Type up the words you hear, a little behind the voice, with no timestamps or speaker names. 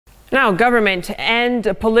Now, government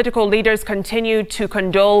and political leaders continue to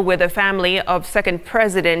condole with the family of second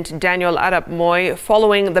President Daniel Arap Moi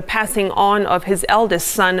following the passing on of his eldest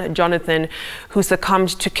son, Jonathan, who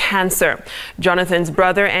succumbed to cancer. Jonathan's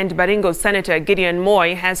brother and Baringo Senator Gideon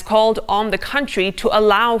Moi has called on the country to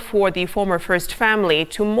allow for the former first family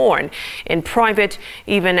to mourn in private,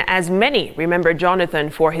 even as many remember Jonathan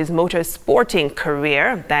for his motor sporting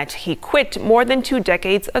career that he quit more than 2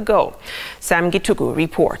 decades ago. Sam Gitugu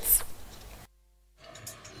reports.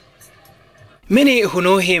 Many who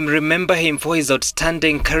know him remember him for his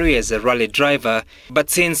outstanding career as a rally driver, but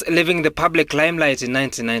since leaving the public limelight in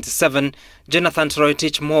 1997, Jonathan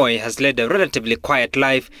Toroitich Moi has led a relatively quiet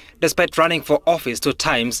life despite running for office 2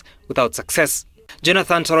 times without success.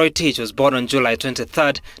 Jonathan Toroitich was born on July 23,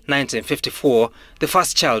 1954, the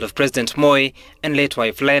first child of President Moi and late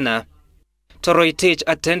wife Lenah. Toroitich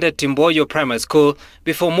attended Timboyo Primary School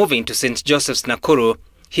before moving to St. Joseph's, Nakuru.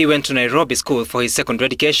 He went to Nairobi School for his secondary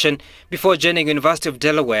education before joining University of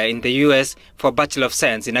Delaware in the US for a Bachelor of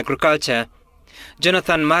Science in Agriculture.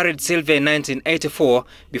 Jonathan married Sylvia in 1984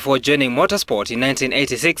 before joining motorsport in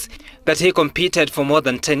 1986 that he competed for more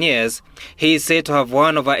than 10 years. He is said to have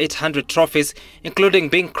won over 800 trophies, including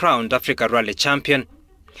being crowned Africa Rally Champion.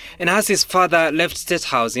 And as his father left State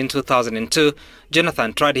House in 2002,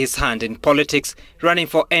 Jonathan tried his hand in politics, running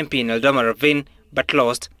for MP in Eldama Ravine, but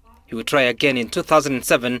lost. He would try again in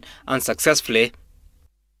 2007, unsuccessfully.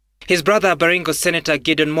 His brother Baringo Senator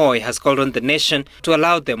Gideon Moi has called on the nation to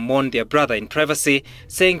allow them mourn their brother in privacy,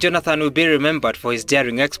 saying Jonathan will be remembered for his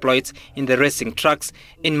daring exploits in the racing trucks,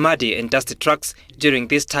 in muddy and dusty trucks during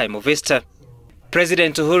this time of Easter.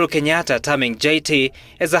 President Uhuru Kenyatta terming JT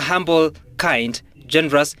as a humble, kind,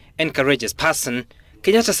 generous and courageous person.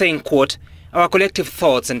 Kenyatta saying, quote, "Our collective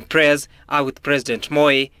thoughts and prayers are with President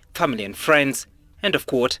Moi, family and friends," end of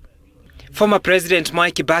quote. Former President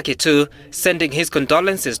Mwai Kibaki too, sending his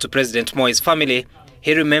condolences to President Moi's family.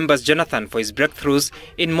 He remembers Jonathan for his breakthroughs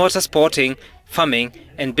in motorsporting, farming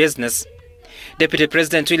and business. Deputy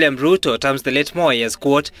President William Ruto terms the late Moi as,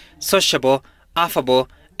 quote, "sociable, affable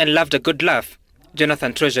and loved a good laugh."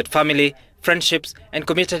 Jonathan treasured family, friendships and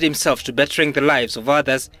committed himself to bettering the lives of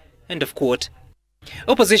others, end of quote.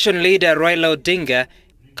 Opposition leader Raila Odinga,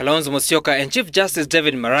 Kalonzo Musyoka and Chief Justice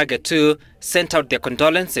David Maraga too sent out their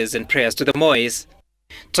condolences and prayers to the Mois.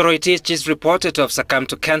 Toroitich is reported to have succumbed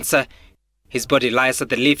to cancer. His body lies at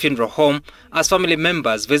the Lee Funeral Home as family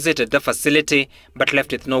members visited the facility but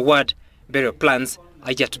left with no word. Burial plans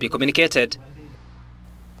are yet to be communicated.